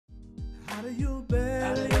Out of your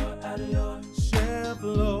belly shall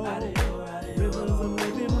flow rivers of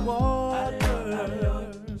living water.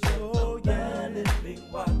 Oh yeah, living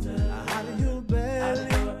water. Out of your belly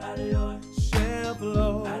shall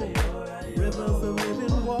flow rivers of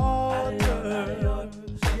living water.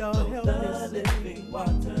 Y'all help me living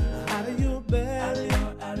water. Out of your belly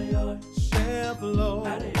shall flow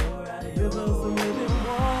rivers of living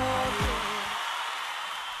water.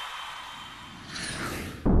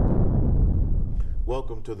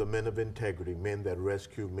 Welcome to the Men of Integrity, men that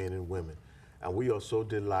rescue men and women. And we are so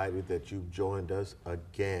delighted that you've joined us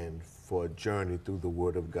again for a journey through the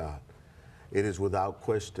Word of God. It is without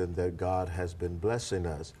question that God has been blessing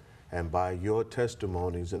us, and by your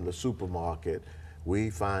testimonies in the supermarket, we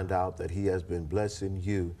find out that He has been blessing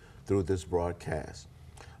you through this broadcast.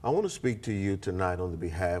 I want to speak to you tonight on the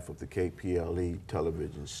behalf of the KPLE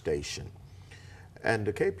television station. And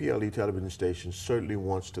the KPLE television station certainly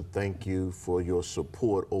wants to thank you for your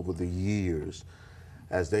support over the years,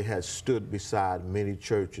 as they have stood beside many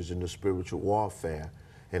churches in the spiritual warfare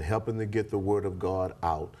and helping to get the Word of God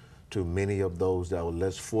out to many of those that were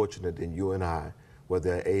less fortunate than you and I, where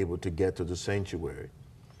they're able to get to the sanctuary.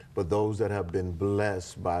 But those that have been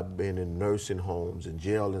blessed by being in nursing homes and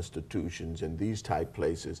jail institutions and these type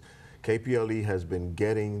places, KPLE has been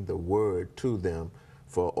getting the Word to them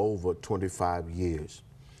for over 25 years.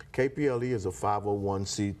 KPLE is a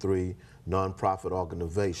 501c3 nonprofit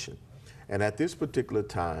organization. And at this particular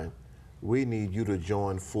time, we need you to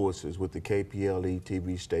join forces with the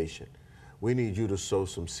KPLE-TV station. We need you to sow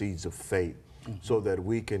some seeds of faith so that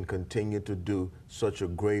we can continue to do such a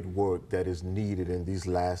great work that is needed in these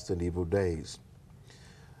last and evil days.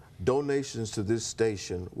 Donations to this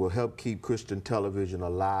station will help keep Christian television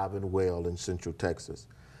alive and well in Central Texas.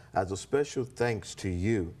 As a special thanks to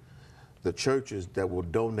you, the churches that will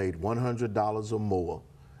donate $100 or more,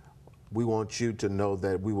 we want you to know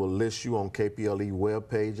that we will list you on KPLE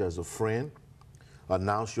webpage as a friend,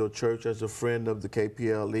 announce your church as a friend of the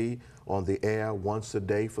KPLE on the air once a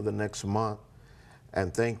day for the next month,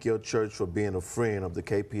 and thank your church for being a friend of the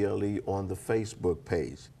KPLE on the Facebook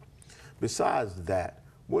page. Besides that,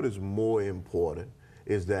 what is more important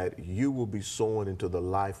is that you will be sowing into the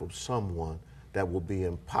life of someone that will be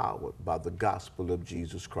empowered by the gospel of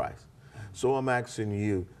Jesus Christ. So I'm asking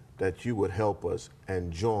you that you would help us and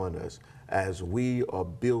join us as we are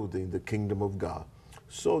building the kingdom of God.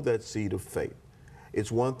 Sow that seed of faith.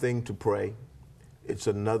 It's one thing to pray. It's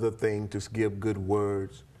another thing to give good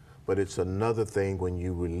words, but it's another thing when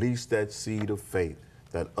you release that seed of faith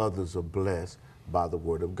that others are blessed by the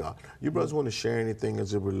Word of God. You brothers want to share anything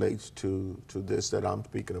as it relates to this that I'm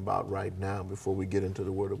speaking about right now before we get into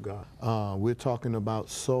the Word of God? We're talking about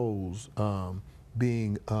souls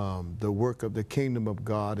being the work of the kingdom of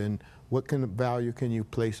God, and what kind of value can you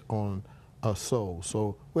place on a soul?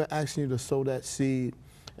 So we're asking you to sow that seed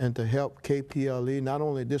and to help KPLE, not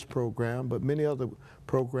only this program, but many other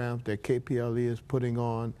programs that KPLE is putting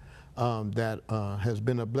on that has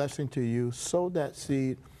been a blessing to you. Sow that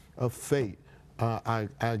seed of faith.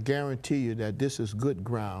 I guarantee you that this is good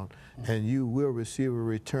ground, and you will receive a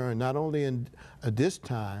return not only in this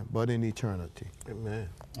time, but in eternity. Amen.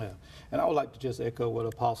 Yeah. And I would like to just echo what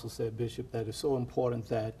Apostle said, Bishop, that it's so important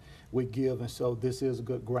that we give, and so this is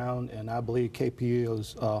good ground, and I believe KPL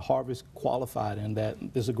is harvest qualified, and that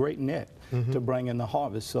there's a great net to bring in the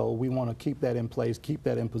harvest. So we want to keep that in place, keep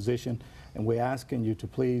that in position, and we're asking you to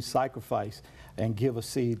please sacrifice and give a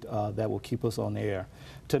seed that will keep us on the air.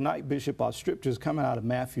 Tonight, Bishop, our scripture is coming out of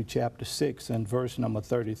Matthew chapter 6 and verse number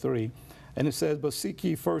 33. And it says, "But seek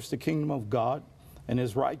ye first the kingdom of God and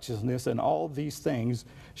His righteousness, and all these things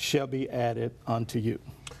shall be added unto you."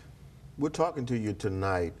 We're talking to you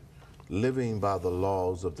tonight, living by the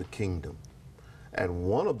laws of the kingdom. And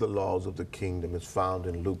one of the laws of the kingdom is found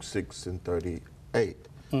in Luke 6 and 38.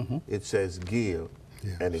 It says, "Give,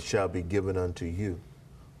 and it shall be given unto you,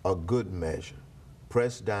 a good measure,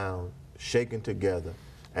 pressed down, shaken together,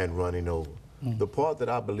 and running over." The part that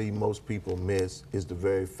I believe most people miss is the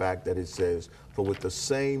very fact that it says, "For with the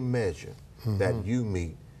same measure that you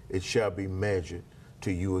meet, it shall be measured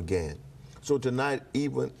to you again." So tonight,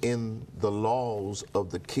 even in the laws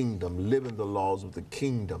of the kingdom, living the laws of the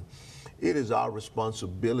kingdom, it is our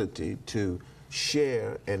responsibility to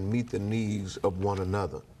share and meet the needs of one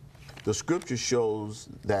another. The scripture shows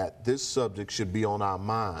that this subject should be on our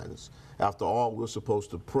minds. After all, we're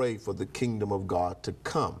supposed to pray for the kingdom of God to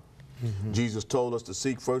come. Jesus told us to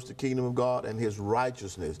seek first the kingdom of God and His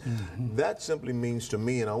righteousness. That simply means to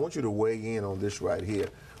me, and I want you to weigh in on this right here,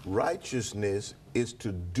 righteousness is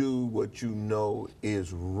to do what you know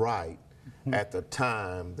is right at the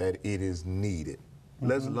time that it is needed.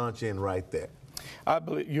 Let's launch in right there. I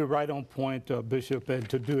believe you're right on point, Bishop, and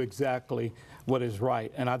to do exactly what is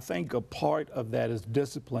right. And I think a part of that is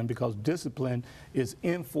discipline, because discipline is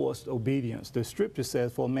enforced obedience. The scripture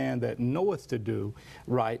says, for a man that knoweth to do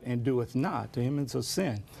right and doeth not, to him it's a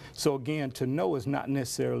sin. So again, to know is not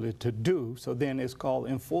necessarily to do, so then it's called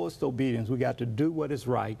enforced obedience. We got to do what is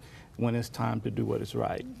right when it's time to do what is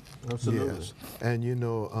right. Absolutely. Yes. And you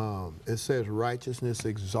know, it says righteousness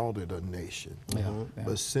exalted a nation,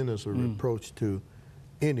 but sinners are reproached to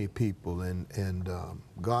any people. And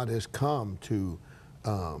God has come to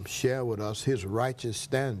share with us his righteous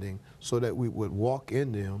standing so that we would walk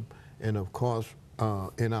in them. And of course,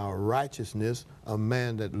 in our righteousness, a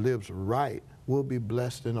man that lives right will be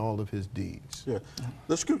blessed in all of his deeds. Yeah.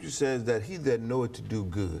 The scripture says that he that knoweth to do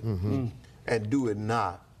good and do it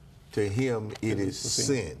not, to him it is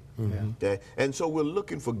sin. Okay? And so we're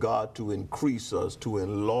looking for God to increase us, to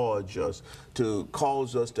enlarge us, to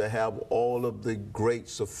cause us to have all of the great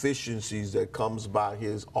sufficiencies that comes by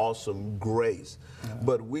his awesome grace.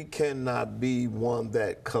 But we cannot be one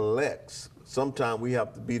that collects. Sometimes we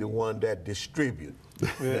have to be the one that distributes.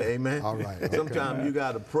 Amen. All right. Okay. Sometimes you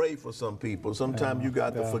got to pray for some people. Sometimes you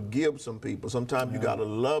got to forgive some people. Sometimes you got to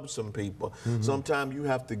love some people. Sometimes you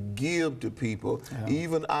have to give to people,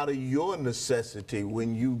 even out of your necessity.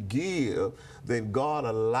 When you give, then God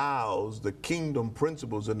allows the kingdom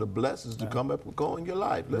principles and the blessings to come up in your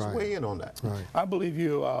life. Let's weigh in on that. Right. I believe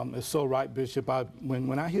you is so right, Bishop.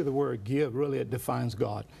 When I hear the word give, really it defines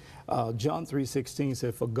God. John 3:16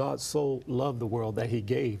 said, for God so loved the world that he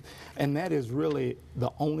gave. And that is really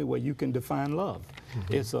the only way you can define love.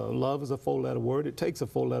 It's love is a four-letter word. It takes a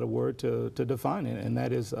four-letter word to define it, and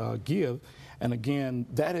that is give. And again,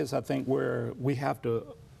 that is, I think, where we have to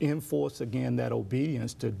enforce again that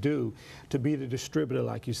obedience to be the distributor,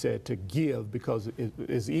 like you said, to give, because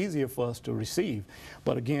it's easier for us to receive.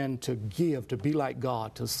 But again, to give, to be like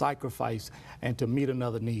God, to sacrifice, and to meet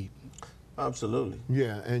another need. Absolutely.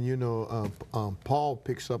 Yeah, and you know, Paul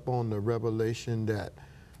picks up on the revelation that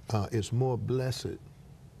it's more blessed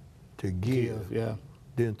to give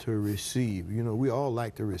than to receive. You know, we all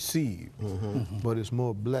like to receive, but it's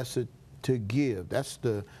more blessed to give. That's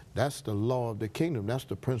the law of the kingdom. That's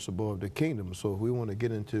the principle of the kingdom. So if we want to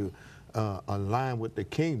get into align with the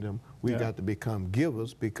kingdom, we got to become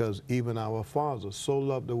givers, because even our Father so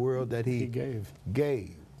loved the world that he gave.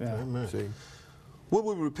 Yeah. Amen. See? When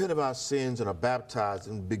we repent of our sins and are baptized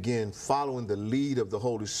and begin following the lead of the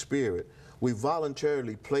Holy Spirit, we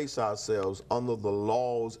voluntarily place ourselves under the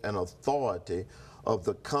laws and authority of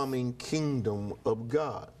the coming kingdom of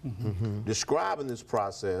God. Describing this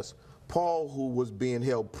process, Paul, who was being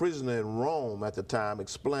held prisoner in Rome at the time,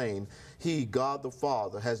 explained, he, God the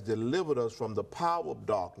Father, has delivered us from the power of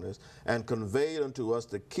darkness and conveyed unto us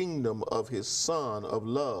the kingdom of his Son of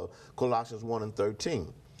love, Colossians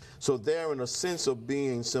 1:13. So there, in a sense of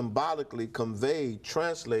being symbolically conveyed,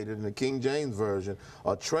 translated in the King James Version,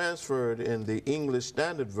 or transferred in the English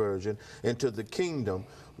Standard Version into the kingdom,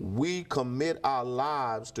 we commit our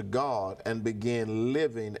lives to God and begin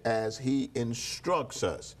living as he instructs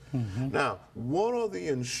us. Now, what are the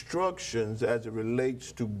instructions as it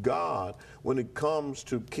relates to God when it comes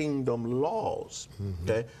to kingdom laws?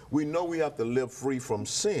 Okay, we know we have to live free from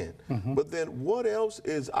sin, but then what else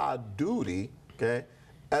is our duty, okay,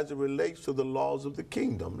 as it relates to the laws of the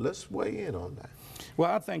kingdom? Let's weigh in on that. Well,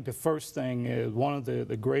 I think the first thing is, one of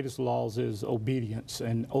the greatest laws is obedience,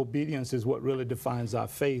 and obedience is what really defines our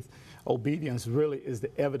faith. Obedience really is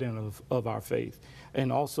the evidence of our faith. And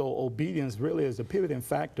also obedience really is the pivoting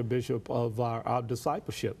factor, Bishop, of our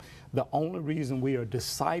discipleship. The only reason we are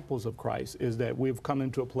disciples of Christ is that we've come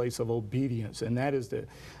into a place of obedience, and that is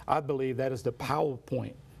I believe that is the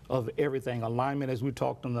PowerPoint of everything. Alignment, as we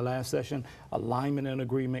talked in the last session, alignment and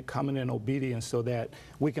agreement, coming in obedience, so that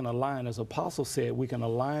we can align, as Apostle said, we can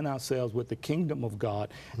align ourselves with the kingdom of God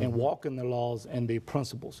and walk in the laws and the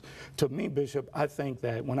principles. To me, Bishop, I think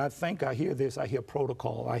that when I hear this, I hear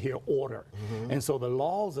protocol, I hear order. And so the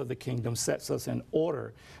laws of the kingdom sets us in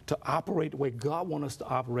order to operate the way God wants us to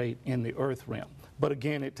operate in the earth realm. But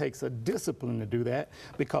again, it takes a discipline to do that,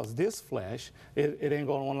 because this flesh, it ain't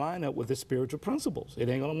going to line up with the spiritual principles. It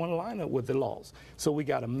ain't going to want to line up with the laws. So we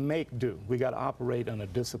got to make do. We got to operate in a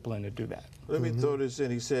discipline to do that. Let me throw this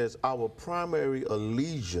in. He says, our primary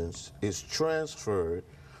allegiance is transferred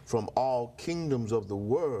from all kingdoms of the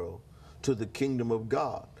world to the kingdom of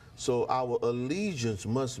God. So our allegiance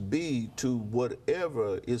must be to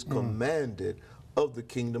whatever is commanded of the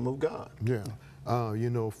kingdom of God. Yeah. You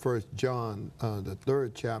know, 1 John, the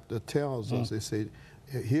 3rd chapter tells us, it said,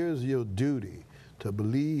 here's your duty, to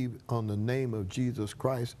believe on the name of Jesus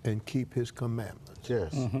Christ and keep his commandments.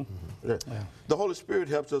 Yes. Yeah. The Holy Spirit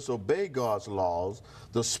helps us obey God's laws.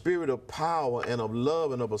 The spirit of power and of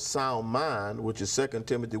love and of a sound mind, which is 2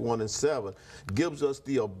 Timothy 1:7, gives us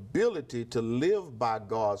the ability to live by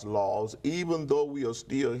God's laws, even though we are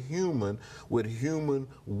still human with human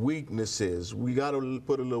weaknesses. We got to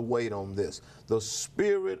put a little weight on this. The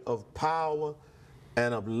spirit of power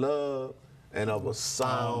and of love and of a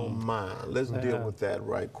sound mind. Let's deal with that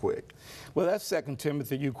right quick. Well, that's 2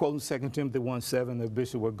 Timothy. You quote 2 Timothy 1:7, the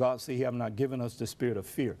Bishop, where God said, He have not given us the spirit of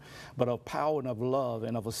fear, but of power and of love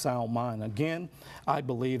and of a sound mind. Again, I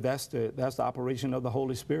believe that's the operation of the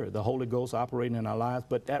Holy Spirit, the Holy Ghost operating in our lives,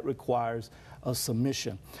 but that requires a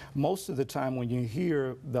submission. Most of the time when you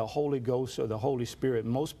hear the Holy Ghost or the Holy Spirit,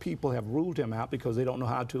 most people have ruled him out because they don't know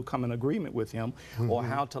how to come in agreement with him or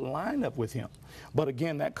how to line up with him. But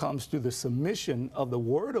again, that comes through the submission of the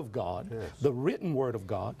Word of God, the written Word of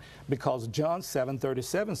God, because John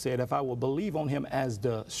 7:37 said, if I will believe on him as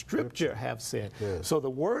the Scripture have said. So the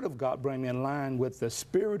Word of God bring me in line with the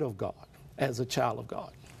Spirit of God as a child of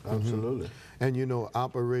God. Absolutely. And you know,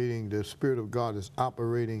 the Spirit of God is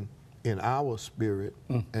operating in our spirit,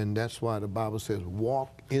 and that's why the Bible says,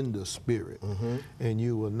 walk in the Spirit, and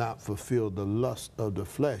you will not fulfill the lust of the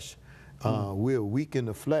flesh. We're weak in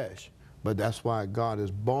the flesh, but that's why God has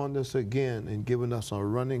born us again and given us a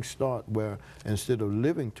running start where instead of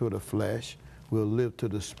living to the flesh, we'll live to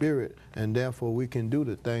the Spirit, and therefore we can do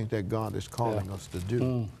the things that God is calling us to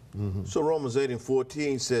do. So Romans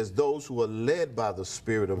 8:14 says, those who are led by the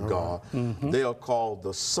Spirit of God, they are called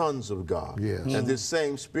the sons of God. Yes. And this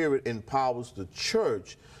same Spirit empowers the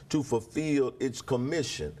church to fulfill its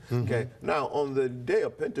commission. Okay. Now, on the day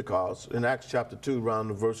of Pentecost, in Acts chapter 2, around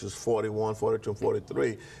the verses 41, 42, and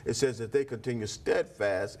 43, it says that they continued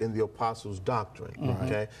steadfast in the apostles' doctrine.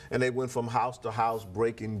 Okay. And they went from house to house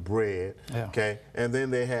breaking bread. Okay. And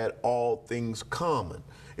then they had all things common.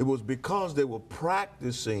 It was because they were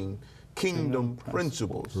practicing kingdom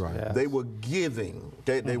principles. They were giving,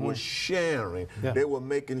 they were sharing, they were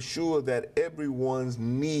making sure that everyone's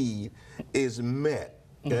need is met.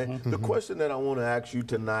 Okay? The question that I want to ask you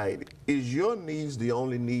tonight, is your needs the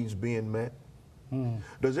only needs being met?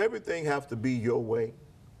 Does everything have to be your way?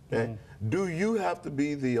 Okay? Do you have to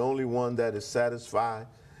be the only one that is satisfied?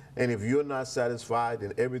 And if you're not satisfied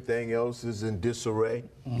and everything else is in disarray,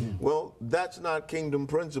 well, that's not kingdom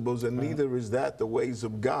principles, and neither is that the ways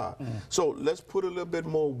of God. So let's put a little bit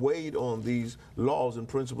more weight on these laws and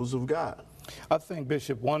principles of God. I think,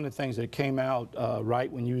 Bishop, one of the things that came out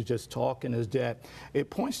right when you was just talking is that it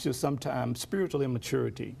points to sometimes spiritual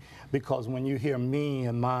immaturity, because when you hear me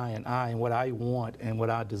and my and I and what I want and what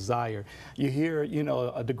I desire, you hear, you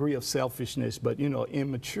know, a degree of selfishness, but, you know,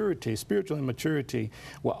 immaturity, spiritual immaturity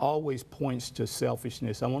will always points to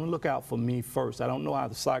selfishness. I want to look out for me first. I don't know how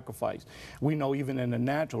to sacrifice. We know even in the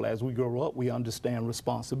natural, as we grow up, we understand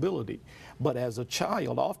responsibility. But as a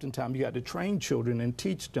child, oftentimes you got to train children and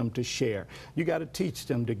teach them to share. You got to teach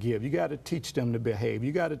them to give. You got to teach them to behave.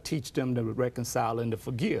 You got to teach them to reconcile and to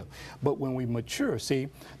forgive. But when we mature, see,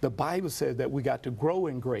 the Bible says that we got to grow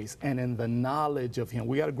in grace and in the knowledge of Him.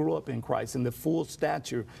 We got to grow up in Christ, in the full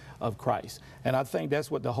stature of Christ. And I think that's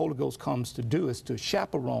what the Holy Ghost comes to do, is to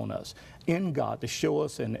chaperone us in God, to show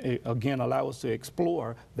us and again allow us to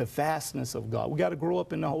explore the vastness of God. We got to grow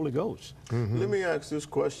up in the Holy Ghost. Let me ask this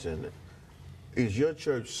question. Is your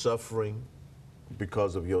church suffering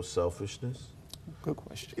because of your selfishness? Good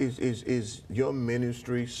question. Is your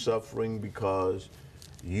ministry suffering because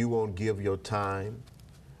you won't give your time,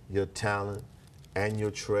 your talent, and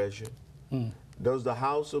your treasure? Does the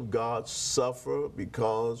house of God suffer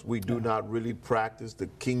because we do not really practice the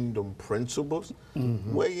kingdom principles?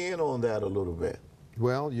 Weigh in on that a little bit.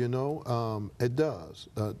 Well, you know, it does.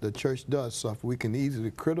 The church does suffer. We can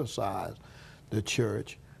easily criticize the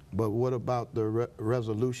church, but what about the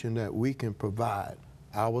resolution that we can provide?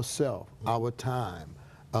 Ourselves, our time,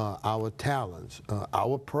 our talents,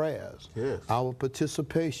 our prayers, our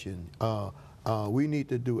participation. We need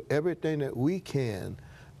to do everything that we can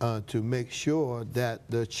to make sure that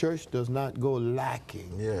the church does not go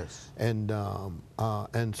lacking.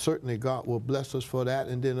 And certainly God will bless us for that.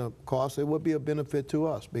 And then, of course, it will be a benefit to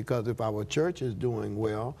us, because if our church is doing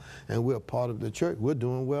well and we're part of the church, we're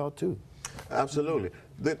doing well too. Absolutely.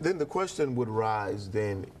 Then the question would rise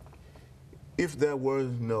then, if there were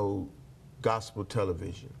no gospel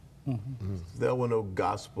television, if there were no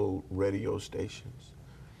gospel radio stations,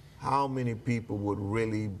 how many people would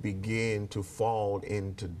really begin to fall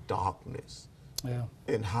into darkness?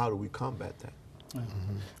 And how do we combat that?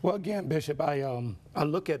 Well, again, Bishop, I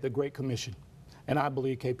look at the Great Commission. And I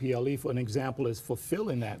believe KPLE, for an example, is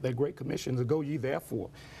fulfilling that Great Commission to go ye therefore.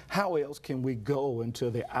 How else can we go into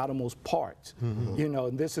the outermost parts? You know,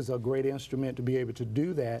 and this is a great instrument to be able to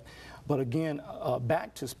do that. But again,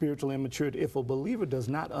 back to spiritual immaturity, if a believer does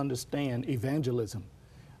not understand evangelism,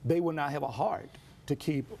 they will not have a heart to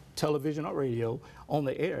keep television or radio on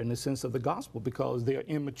the air in the sense of the gospel, because they're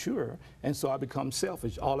immature, and so I become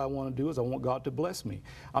selfish. All I want to do is I want God to bless me.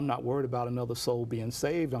 I'm not worried about another soul being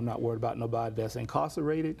saved. I'm not worried about nobody that's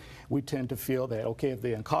incarcerated. We tend to feel that, okay, if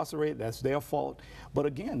they're incarcerated, that's their fault. But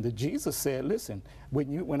again, Jesus said, listen,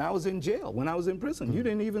 when I was in jail, when I was in prison, you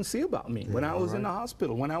didn't even see about me. When I was in the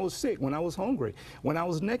hospital, when I was sick, when I was hungry, when I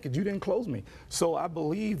was naked, you didn't clothe me. So I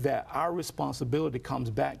believe that our responsibility comes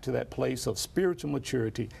back to that place of spiritual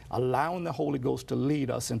maturity, allowing the Holy Ghost to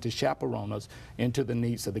lead us and to chaperone us into the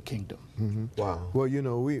needs of the kingdom. Wow. Well, you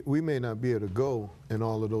know, we may not be able to go in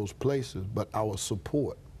all of those places, but our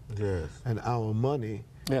support and our money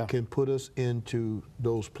can put us into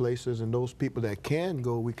those places, and those people that can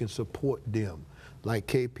go, we can support them, like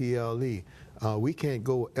KPLE. We can't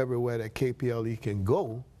go everywhere that KPLE can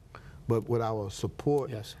go, but with our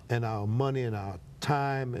support and our money and our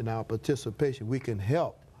time and our participation, we can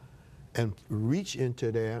help and reach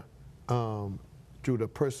into there through the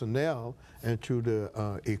personnel and through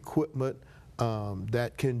the equipment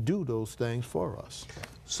that can do those things for us.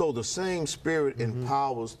 So the same Spirit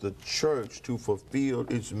empowers the church to fulfill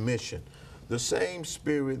its mission. The same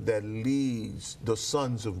Spirit that leads the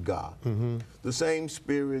sons of God. The same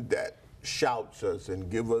Spirit that shouts us and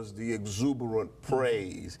gives us the exuberant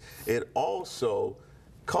praise. It also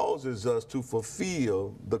causes us to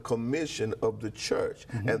fulfill the commission of the church,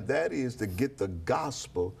 and that is to get the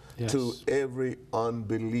gospel to every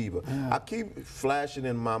unbeliever. I keep flashing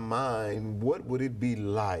in my mind, what would it be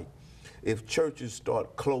like if churches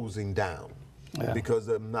start closing down because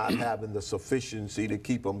they're not having the sufficiency to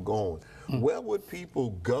keep them going? Where would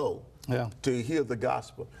people go to hear the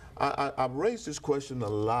gospel? I've raised this question a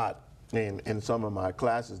lot in some of my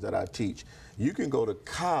classes that I teach. You can go to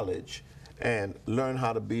college and learn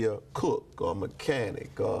how to be a cook or a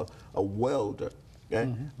mechanic or a welder,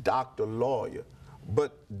 doctor, lawyer.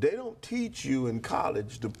 But they don't teach you in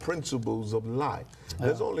college the principles of life.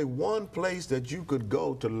 There's only one place that you could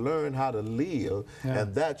go to learn how to live,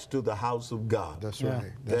 and that's to the house of God. That's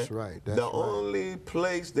right. That's right. That's the only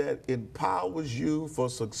place that empowers you for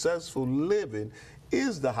successful living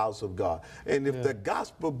is the house of God. And if the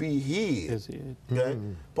gospel be hid,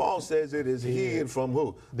 Paul says it is hid from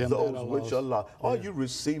who? Those which are lost. Are you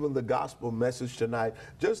receiving the gospel message tonight?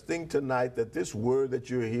 Just think tonight that this word that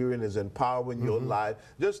you're hearing is empowering your life.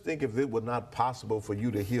 Just think if it were not possible for you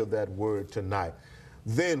to hear that word tonight,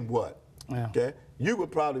 then what? Okay? You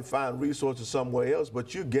would probably find resources somewhere else,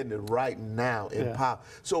 but you're getting it right now in power.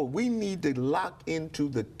 So we need to lock into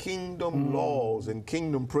the kingdom laws and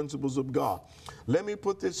kingdom principles of God. Let me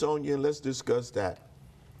put this on you and let's discuss that.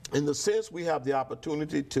 In the sense we have the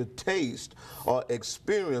opportunity to taste or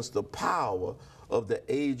experience the power of the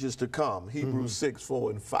ages to come. Hebrews 6,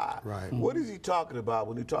 4, and 5. Right. What is he talking about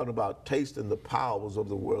when he's talking about tasting the powers of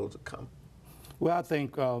the world to come? Well, I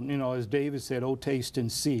think, you know, as David said, oh, taste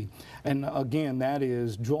and see. And again, that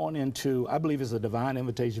is drawn into, I believe it's a divine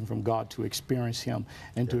invitation from God to experience him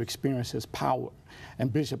and to experience his power.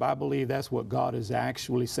 And Bishop, I believe that's what God is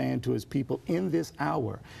actually saying to his people in this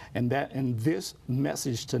hour. And that in this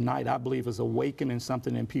message tonight, I believe is awakening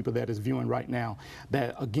something in people that is viewing right now.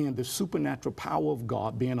 That again, the supernatural power of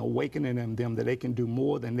God being awakening in them, that they can do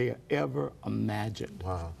more than they ever imagined.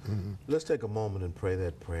 Wow. Let's take a moment and pray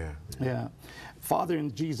that prayer. Father,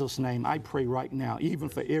 in Jesus' name, I pray right now, even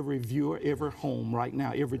for every viewer, every home right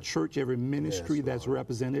now, every church, every ministry that's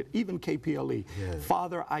represented, even KPLE.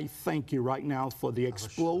 Father, I thank you right now for the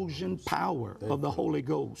explosion power of the Holy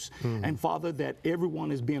Ghost. And Father, that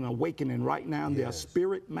everyone is being awakened right now in their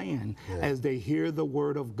spirit man as they hear the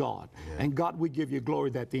word of God. And God, we give you glory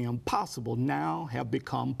that the impossible now have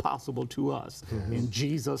become possible to us. In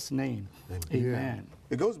Jesus' name, amen.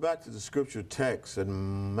 It goes back to the scripture text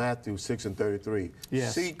in Matthew 6 and 33.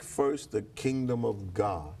 Seek first the kingdom of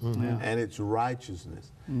God and its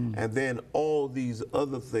righteousness, and then all these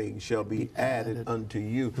other things shall be added unto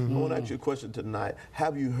you. I want to ask you a question tonight.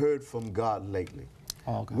 Have you heard from God lately?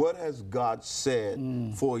 What has God said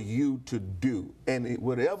for you to do? And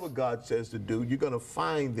whatever God says to do, you're going to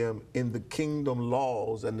find them in the kingdom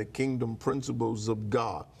laws and the kingdom principles of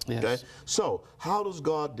God. Okay? So how does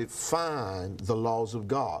God define the laws of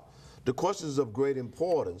God? The question is of great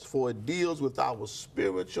importance, for it deals with our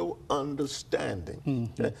spiritual understanding.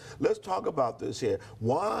 Okay? Let's talk about this here.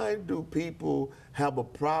 Why do people have a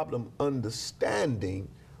problem understanding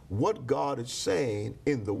what God is saying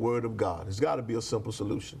in the Word of God. It's got to be a simple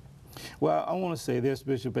solution. Well, I want to say this,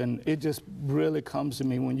 Bishop, and it just really comes to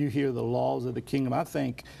me when you hear the laws of the kingdom. I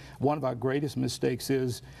think one of our greatest mistakes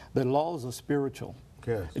is the laws are spiritual.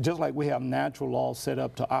 Yes. Just like we have natural laws set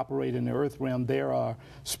up to operate in the earth realm, there are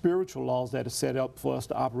spiritual laws that are set up for us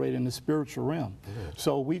to operate in the spiritual realm. Yes.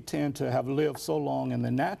 So we tend to have lived so long in the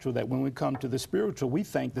natural that when we come to the spiritual, we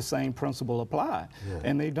think the same principle apply,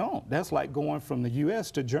 and they don't. That's like going from the U.S.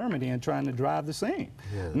 to Germany and trying to drive the same.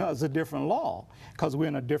 Yes. No, it's a different law because we're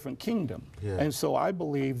in a different kingdom. Yes. And so I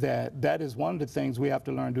believe that that is one of the things we have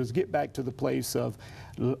to learn to do is get back to the place of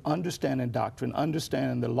understanding doctrine,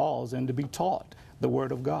 understanding the laws, and to be taught the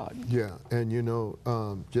Word of God. Yeah, and you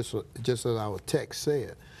know, just as our text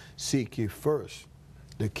said, seek ye first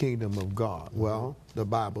the kingdom of God. Well, the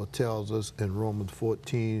Bible tells us in Romans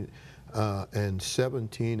 14 and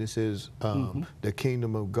 17, it says, the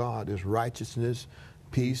kingdom of God is righteousness,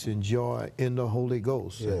 peace, and joy in the Holy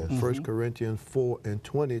Ghost. Yes. 1 Corinthians 4 and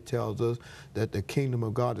 20 tells us that the kingdom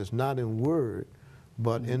of God is not in word,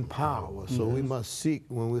 but in power. So we must seek,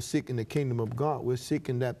 when we're seeking the kingdom of God, we're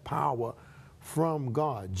seeking that power from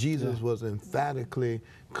God. Jesus was emphatically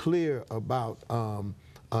clear about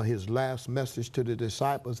his last message to the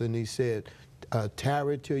disciples, and he said,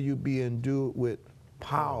 tarry till you be endued with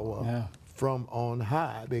power from on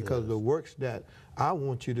high, because the works that I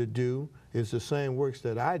want you to do is the same works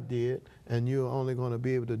that I did, and you're only going to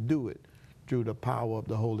be able to do it through the power of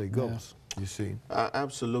the Holy Ghost. You see?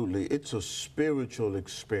 Absolutely. It's a spiritual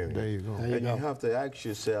experience. There you go. And you have to ask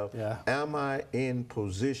yourself, am I in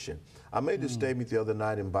position? I made this statement the other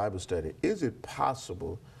night in Bible study. Is it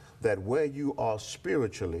possible that where you are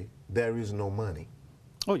spiritually, there is no money?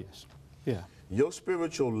 Oh, yes. Yeah. Your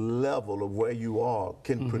spiritual level of where you are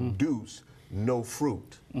can produce no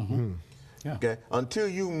fruit. Yeah. Okay? Until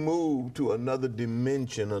you move to another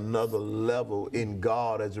dimension, another level in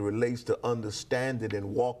God as it relates to understanding and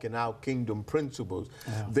walking out kingdom principles,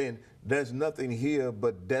 then there's nothing here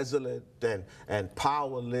but desolate and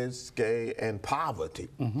powerless, okay, and poverty.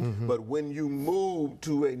 But when you move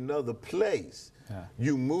to another place,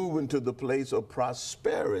 you move into the place of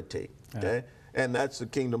prosperity, okay? And that's the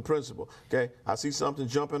kingdom principle, okay? I see something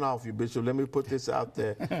jumping off you, Bishop. Let me put this out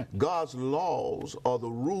there. God's laws are the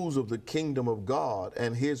rules of the kingdom of God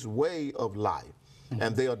and his way of life.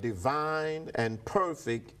 And they are divine and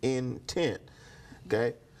perfect intent,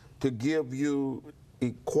 okay, to give you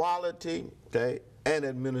equality, okay, and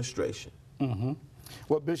administration.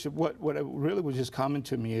 Well, Bishop, what really was just coming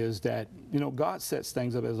to me is that, you know, God sets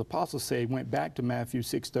things up, as apostles say, went back to Matthew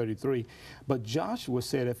 6:33, but Joshua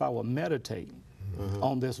said, if I will meditate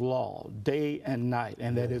on this law day and night,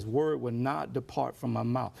 and that his word will not depart from my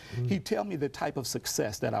mouth. He tell me the type of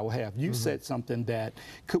success that I will have. You said something that,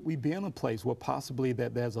 could we be in a place where possibly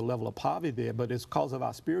that there's a level of poverty there, but it's because of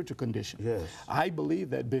our spiritual condition. Yes. I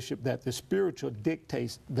believe that, Bishop, that the spiritual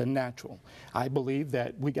dictates the natural. I believe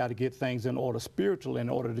that we got to get things in order spiritual in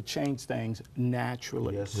order to change things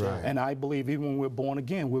naturally. Yes, sir. And I believe even when we're born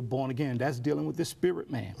again, that's dealing with the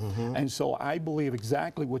spirit man. And so I believe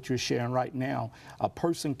exactly what you're sharing right now. A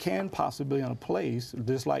person can possibly be in a place,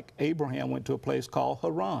 just like Abraham went to a place called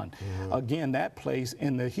Haran. Again, that place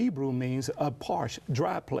in the Hebrew means a parched,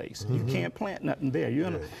 dry place. You can't plant nothing there. You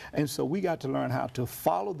know? And so we got to learn how to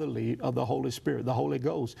follow the lead of the Holy Spirit, the Holy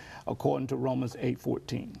Ghost, according to Romans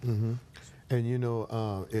 8:14. And you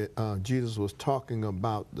know, Jesus was talking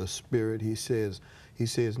about the Spirit. He says,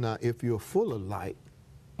 now if you're full of light,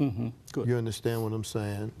 Good. you understand what I'm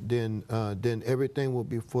saying? Then everything will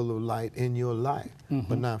be full of light in your life.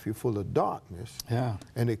 But now if you're full of darkness,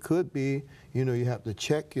 and it could be, you know, you have to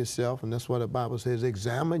check yourself, and that's why the Bible says,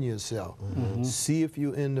 examine yourself. See if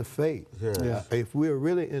you're in the faith. If we're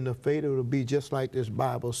really in the faith, it'll be just like this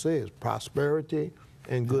Bible says, prosperity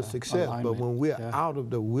and good success. Alignment. But when we're out of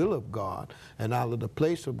the will of God and out of the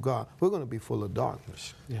place of God, we're going to be full of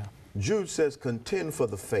darkness. Jude says, contend for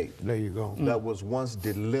the faith There you go. that was once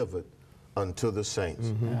delivered unto the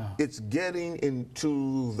saints. It's getting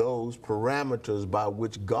into those parameters by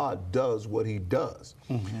which God does what he does.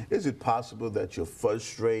 Is it possible that you're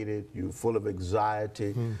frustrated, you're full of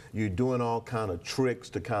anxiety, you're doing all kind of tricks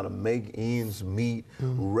to kind of make ends meet,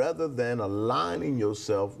 rather than aligning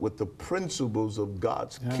yourself with the principles of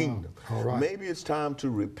God's kingdom? Maybe it's time to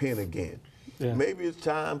repent again. Yeah. Maybe it's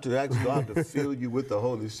time to ask God to fill you with the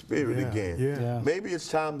Holy Spirit again. Yeah. Maybe it's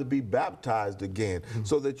time to be baptized again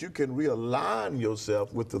so that you can realign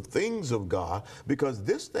yourself with the things of God, because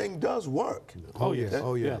this thing does work. Oh, yes.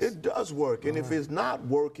 Oh, yes. It does work. And if it's not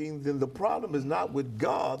working, then the problem is not with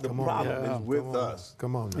God. The problem is with us.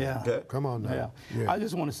 Come on now. Yeah. Okay? Come on now. I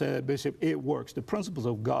just want to say that, Bishop, it works. The principles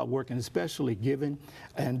of God work, and especially giving.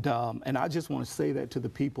 And I just want to say that to the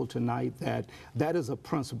people tonight, that is a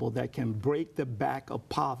principle that can break the back of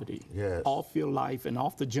poverty off your life and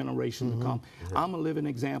off the generation to come. I'm a living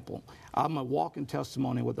example. I'm a walking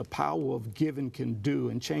testimony what the power of giving can do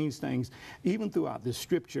and change things. Even throughout the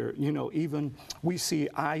scripture, you know, even we see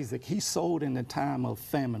Isaac, he sowed in the time of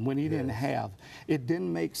famine when he didn't have. It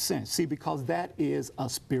didn't make sense. See, because that is a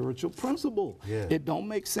spiritual principle. It don't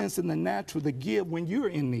make sense in the natural to give when you're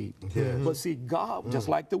in need. But see, God, just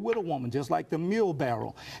like the widow woman, just like the meal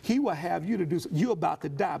barrel, he will have you to do, you're about to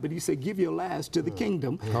die, but he said, give your last to the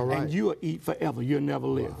kingdom and you'll eat forever. You'll never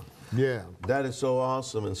live. Yeah. That is so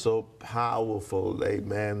awesome and so powerful,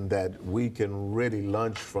 amen, that we can really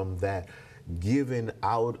lunch from that. Giving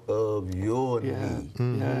out of your need.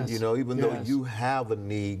 You know, even though you have a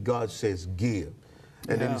need, God says give.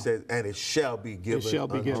 And then he says, and it shall be given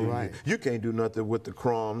unto you. You can't do nothing with the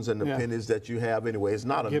crumbs and the pennies that you have anyway. It's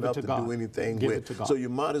not enough to do anything with. So you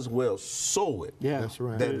might as well sow it. That's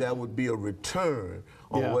right. That would be a return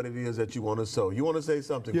on what it is that you want to sow. You want to say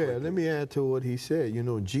something quickly? Let me add to what he said. You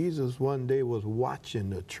know, Jesus one day was watching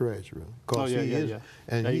the treasurer, because he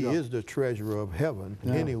is the treasurer of heaven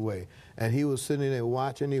anyway. And he was sitting there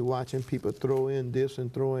watching people throw in this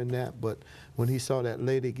and throw in that. But when he saw that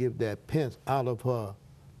lady give that pence out of her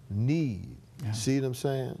need, see what I'm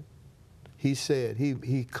saying? He said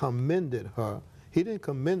he commended her. He didn't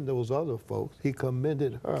commend those other folks. He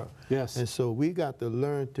commended her. Yes. And so we got to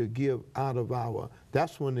learn to give out of our,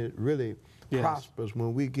 that's when it really prospers,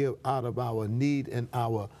 when we give out of our need and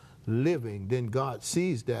our living. Then God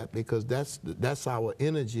sees that, because that's our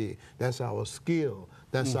energy, that's our skill,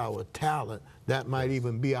 that's our talent. That might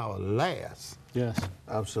even be our last. Yes.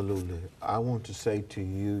 Absolutely. I want to say to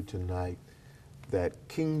you tonight that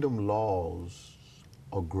kingdom laws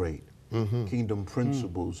are great. Kingdom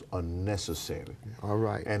principles are necessary. All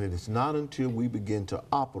right. And it is not until we begin to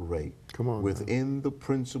operate within the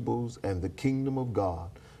principles and the kingdom of God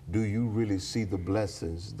do you really see the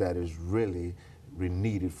blessings that is really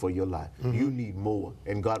needed for your life. You need more,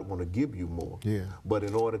 and God want to give you more. But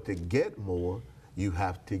in order to get more, you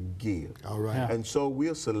have to give. All right. And so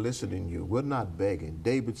we're soliciting you. We're not begging.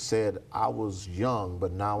 David said, I was young,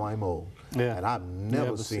 but now I'm old. And I've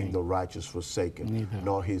never seen the righteous forsaken,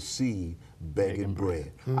 nor his seed begging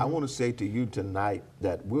bread. I want to say to you tonight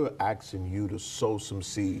that we're asking you to sow some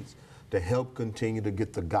seeds to help continue to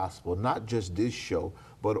get the gospel, not just this show,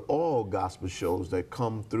 but all gospel shows that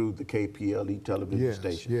come through the KPLE television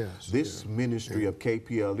station. This ministry of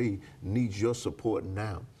KPLE needs your support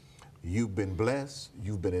now. You've been blessed,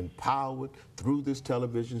 you've been empowered through this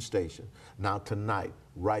television station. Now tonight,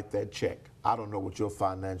 write that check. I don't know what your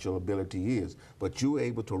financial ability is, but you're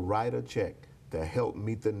able to write a check to help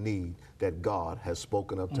meet the need that God has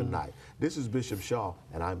spoken of tonight. This is Bishop Shaw,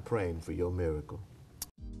 and I'm praying for your miracle.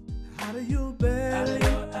 Out of your belly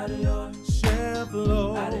shall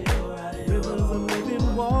flow